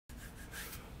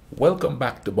Welcome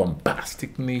back to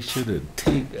Bombastic Nation and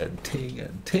Ting and Ting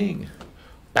and Ting.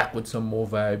 Back with some more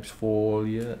vibes for all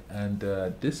you. And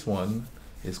this one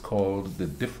is called The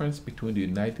Difference Between the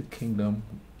United Kingdom,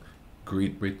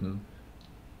 Great Britain,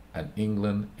 and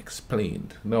England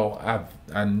Explained. Now,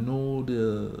 I know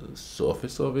the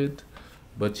surface of it,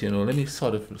 but let me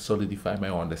sort of solidify my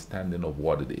understanding of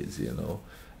what it is. And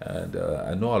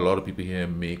I know a lot of people here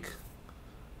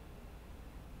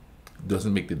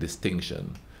doesn't make the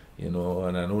distinction, and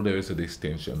I know there is a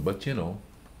distinction, but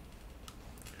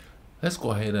let's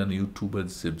go ahead and YouTube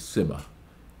and simmer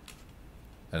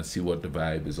and see what the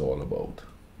vibe is all about.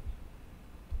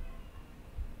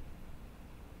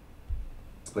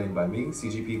 Explained by me,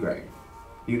 CGP Greg.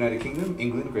 The United Kingdom,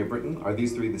 England, Great Britain, are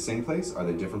these three the same place? Are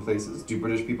they different places? Do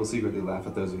British people secretly laugh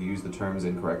at those who use the terms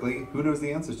incorrectly? Who knows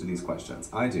the answers to these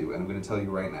questions? I do, and I'm going to tell you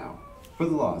right now. For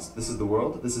the lost, this is the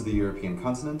world, this is the European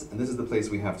continent, and this is the place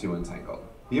we have to untangle.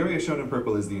 The area shown in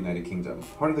purple is the United Kingdom.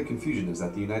 Part of the confusion is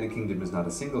that the United Kingdom is not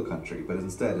a single country, but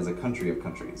instead is a country of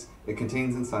countries. It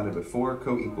contains inside of it 4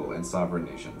 co-equal and sovereign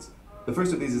nations. The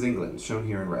first of these is England, shown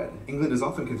here in red. England is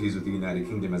often confused with the United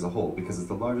Kingdom as a whole because it's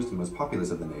the largest and most populous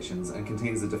of the nations and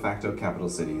contains the de facto capital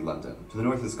city, London. To the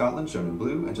north is Scotland, shown in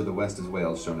blue, and to the west is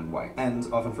Wales, shown in white.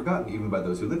 And, often forgotten even by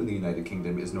those who live in the United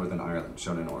Kingdom, is Northern Ireland,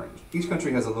 shown in orange. Each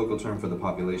country has a local term for the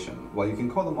population. While you can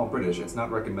call them all British, it's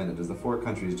not recommended as the 4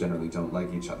 countries generally don't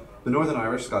like each other. The Northern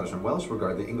Irish, Scottish, and Welsh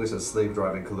regard the English as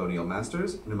slave-driving colonial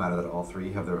masters, no matter that all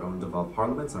 3 have their own devolved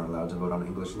parliaments and are allowed to vote on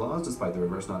English laws, despite the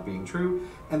reverse not being true,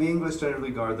 and the English generally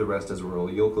regard the rest as rural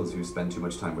yokels who spend too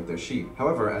much time with their sheep.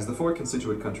 However, as the 4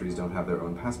 constituent countries don't have their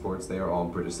own passports, they are all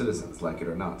British citizens, like it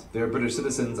or not. They are British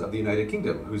citizens of the United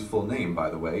Kingdom, whose full name, by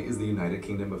the way, is the United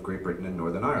Kingdom of Great Britain and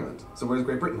Northern Ireland. So where's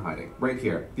Great Britain hiding? Right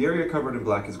here. The area covered in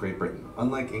black is Great Britain.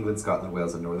 Unlike England, Scotland,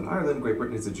 Wales, and Northern Ireland, Great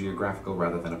Britain is a geographical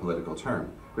rather than a political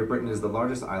term. Great Britain is the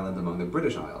largest island among the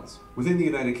British Isles. Within the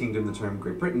United Kingdom, the term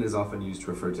Great Britain is often used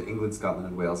to refer to England, Scotland,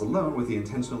 and Wales alone, with the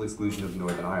intentional exclusion of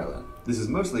Northern Ireland. This is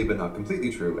mostly, but not completely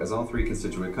true, as all 3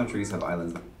 constituent countries have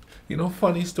islands.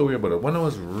 Funny story about it. When I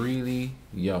was really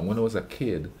young, when I was a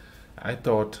kid, I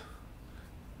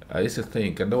used to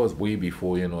think, and that was way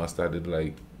before I started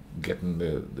like getting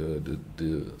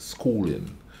the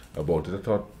schooling about it. I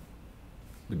thought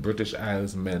the British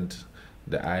Isles meant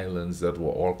the islands that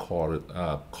were all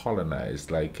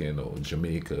colonized, like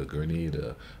Jamaica,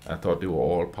 Grenada. I thought they were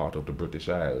all part of the British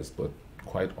Isles, but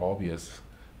quite obvious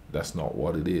that's not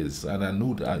what it is. And I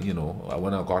knew that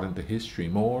when I got into history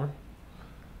more,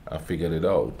 I figured it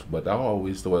out. But I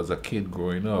always thought, as a kid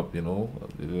growing up, I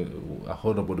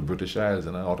heard about the British Isles,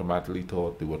 and I automatically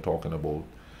thought they were talking about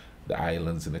the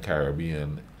islands in the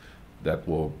Caribbean that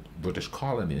were British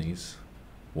colonies,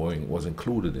 was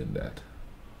included in that.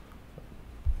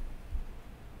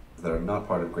 That are not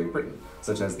part of Great Britain,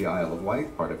 such as the Isle of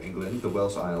Wight, part of England, the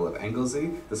Welsh Isle of Anglesey,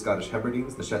 the Scottish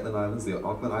Hebrides, the Shetland Islands, the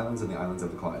Auckland Islands, and the islands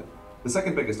of the Clyde. The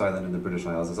second biggest island in the British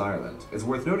Isles is Ireland. It's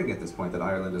worth noting at this point that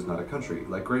Ireland is not a country,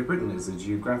 like Great Britain is a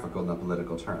geographical, not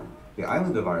political term. The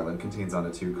island of Ireland contains on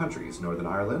it 2 countries, Northern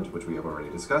Ireland, which we have already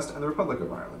discussed, and the Republic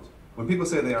of Ireland. When people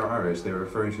say they are Irish, they are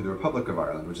referring to the Republic of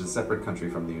Ireland, which is a separate country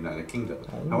from the United Kingdom.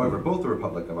 However, both the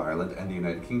Republic of Ireland and the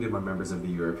United Kingdom are members of the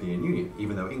European Union,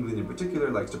 even though England in particular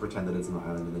likes to pretend that it's an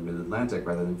island in the mid-Atlantic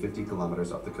rather than 50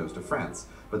 kilometers off the coast of France.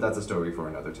 But that's a story for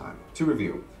another time. To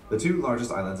review, the 2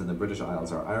 largest islands in the British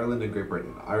Isles are Ireland and Great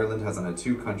Britain. Ireland has on it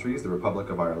 2 countries, the Republic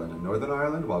of Ireland and Northern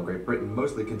Ireland, while Great Britain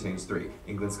mostly contains 3,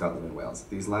 England, Scotland, and Wales.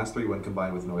 These last 3, when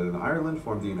combined with Northern Ireland,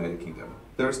 form the United Kingdom.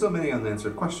 There are still many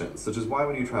unanswered questions, such as why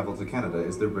when you travel to Canada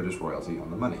is there British royalty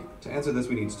on the money? To answer this,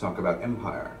 we need to talk about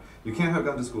empire. You can't have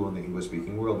gone to school in the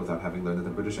English-speaking world without having learned that the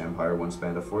British Empire once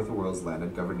spanned a fourth of the world's land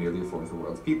and governed nearly a fourth of the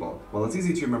world's people. While it's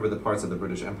easy to remember the parts of the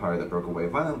British Empire that broke away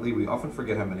violently, we often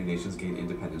forget how many nations gained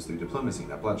independence through diplomacy,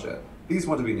 not bloodshed. These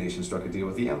want-to-be nations struck a deal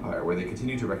with the Empire, where they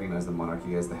continue to recognize the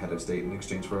monarchy as the head of state in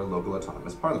exchange for a local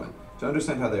autonomous parliament. To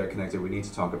understand how they are connected, we need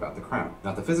to talk about the crown.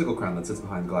 Not the physical crown that sits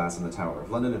behind glass in the Tower of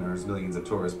London and earns millions of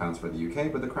tourist pounds for the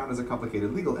UK, but the crown is a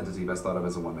complicated legal entity best thought of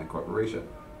as a one-man corporation.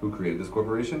 Who created this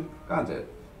corporation? God did.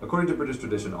 According to British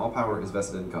tradition, all power is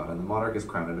vested in God, and the monarch is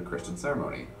crowned in a Christian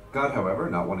ceremony. God, however,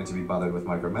 not wanting to be bothered with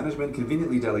micromanagement,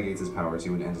 conveniently delegates his power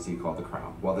to an entity called the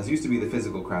Crown. While this used to be the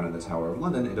physical crown in the Tower of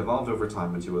London, it evolved over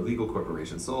time into a legal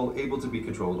corporation sole, able to be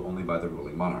controlled only by the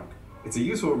ruling monarch. It's a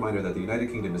useful reminder that the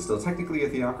United Kingdom is still technically a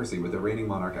theocracy, with the reigning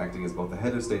monarch acting as both the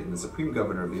head of state and the supreme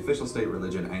governor of the official state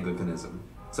religion, Anglicanism.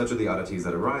 Such are the oddities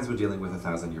that arise when dealing with a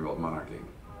 1,000-year-old monarchy.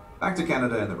 Back to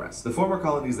Canada and the rest. The former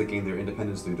colonies that gained their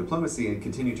independence through diplomacy and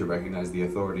continue to recognize the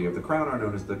authority of the Crown are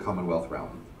known as the Commonwealth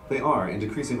realm. They are, in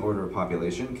decreasing order of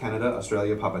population, Canada,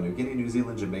 Australia, Papua New Guinea, New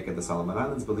Zealand, Jamaica, the Solomon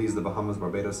Islands, Belize, the Bahamas,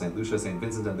 Barbados, St. Lucia, St.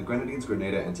 Vincent and the Grenadines,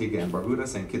 Grenada, Antigua and Barbuda,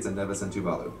 St. Kitts and Nevis, and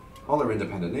Tuvalu. All are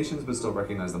independent nations, but still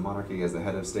recognize the monarchy as the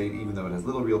head of state, even though it has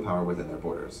little real power within their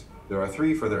borders. There are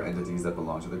 3 further entities that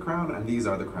belong to the Crown, and these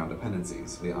are the Crown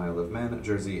dependencies, the Isle of Man,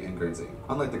 Jersey, and Guernsey.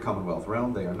 Unlike the Commonwealth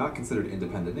realm, they are not considered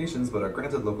independent nations, but are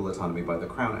granted local autonomy by the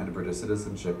Crown and British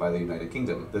citizenship by the United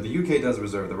Kingdom, though the UK does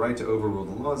reserve the right to overrule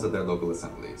the laws of their local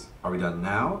assemblies. Are we done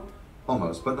now?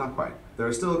 Almost, but not quite. There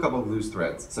are still a couple of loose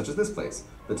threads, such as this place,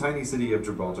 the tiny city of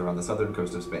Gibraltar on the southern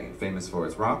coast of Spain, famous for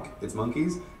its rock, its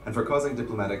monkeys, and for causing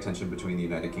diplomatic tension between the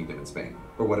United Kingdom and Spain.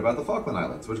 Or what about the Falkland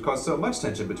Islands, which caused so much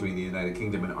tension between the United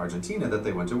Kingdom and Argentina that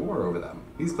they went to war over them?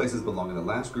 These places belong in the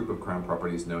last group of Crown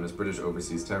properties known as British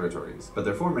Overseas Territories, but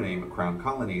their former name, Crown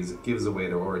Colonies, gives away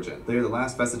their origin. They are the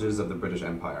last vestiges of the British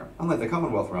Empire. Unlike the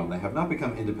Commonwealth realm, they have not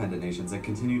become independent nations and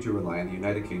continue to rely on the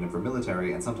United Kingdom for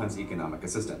military and sometimes economic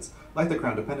assistance. Like the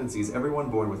Crown dependencies, everyone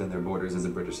born within their borders is a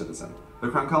British citizen. The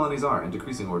Crown colonies are, in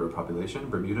decreasing order of population,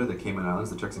 Bermuda, the Cayman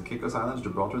Islands, the Turks and Caicos Islands,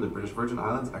 Gibraltar, the British Virgin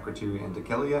Islands, Akrotiri and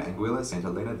Dikelia, Anguilla, St.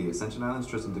 Helena, the Ascension Islands,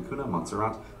 Tristan da Cunha,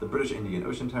 Montserrat, the British Indian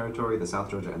Ocean Territory, the South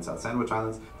Georgia and South Sandwich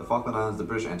Islands, the Falkland Islands, the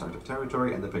British Antarctic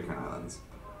Territory, and the Pitcairn Islands.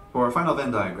 For our final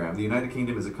Venn diagram, the United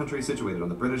Kingdom is a country situated on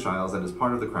the British Isles and is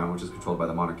part of the Crown, which is controlled by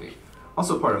the monarchy.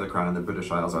 Also part of the Crown and the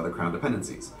British Isles are the Crown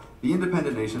dependencies. The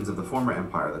independent nations of the former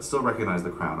empire that still recognize the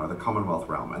Crown are the Commonwealth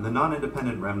realm, and the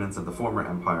non-independent remnants of the former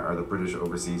empire are the British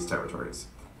Overseas Territories.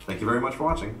 Thank you very much for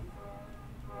watching.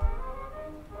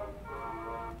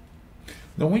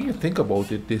 Now, when you think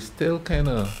about it, they still kind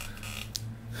of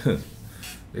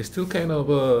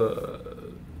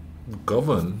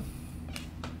govern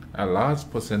a large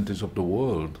percentage of the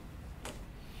world.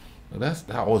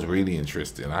 That was really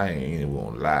interesting. I ain't even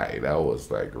gonna lie. That was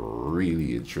like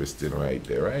really interesting right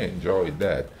there. I enjoyed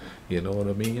that. You know what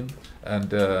I mean?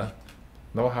 And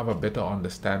now I have a better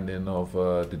understanding of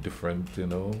the different,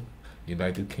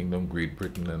 United Kingdom, Great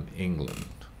Britain, and England.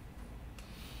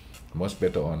 Much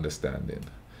better understanding.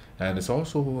 And it's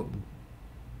also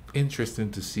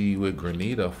interesting to see where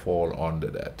Grenada fall under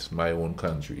that, my own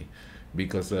country,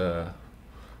 because for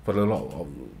the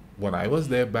when I was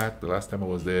there back, the last time I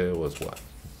was there was what?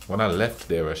 When I left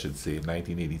there, I should say,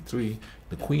 1983,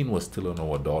 the Queen was still on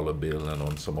our dollar bill and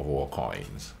on some of our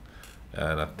coins.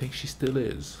 And I think she still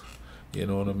is. You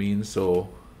know what I mean? So,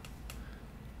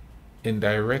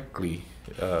 indirectly,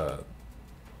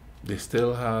 they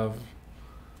still have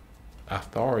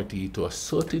authority to a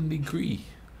certain degree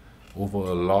over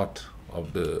a lot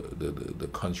of the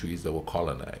countries that were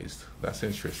colonized. That's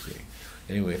interesting.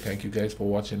 Anyway, thank you guys for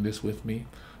watching this with me.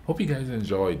 Hope you guys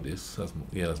enjoyed this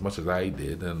as much as I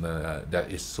did, and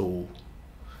this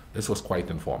was quite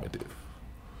informative.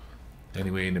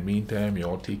 Anyway, in the meantime, you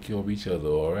all take care of each other,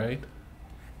 all right?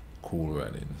 Cool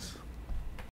runnings.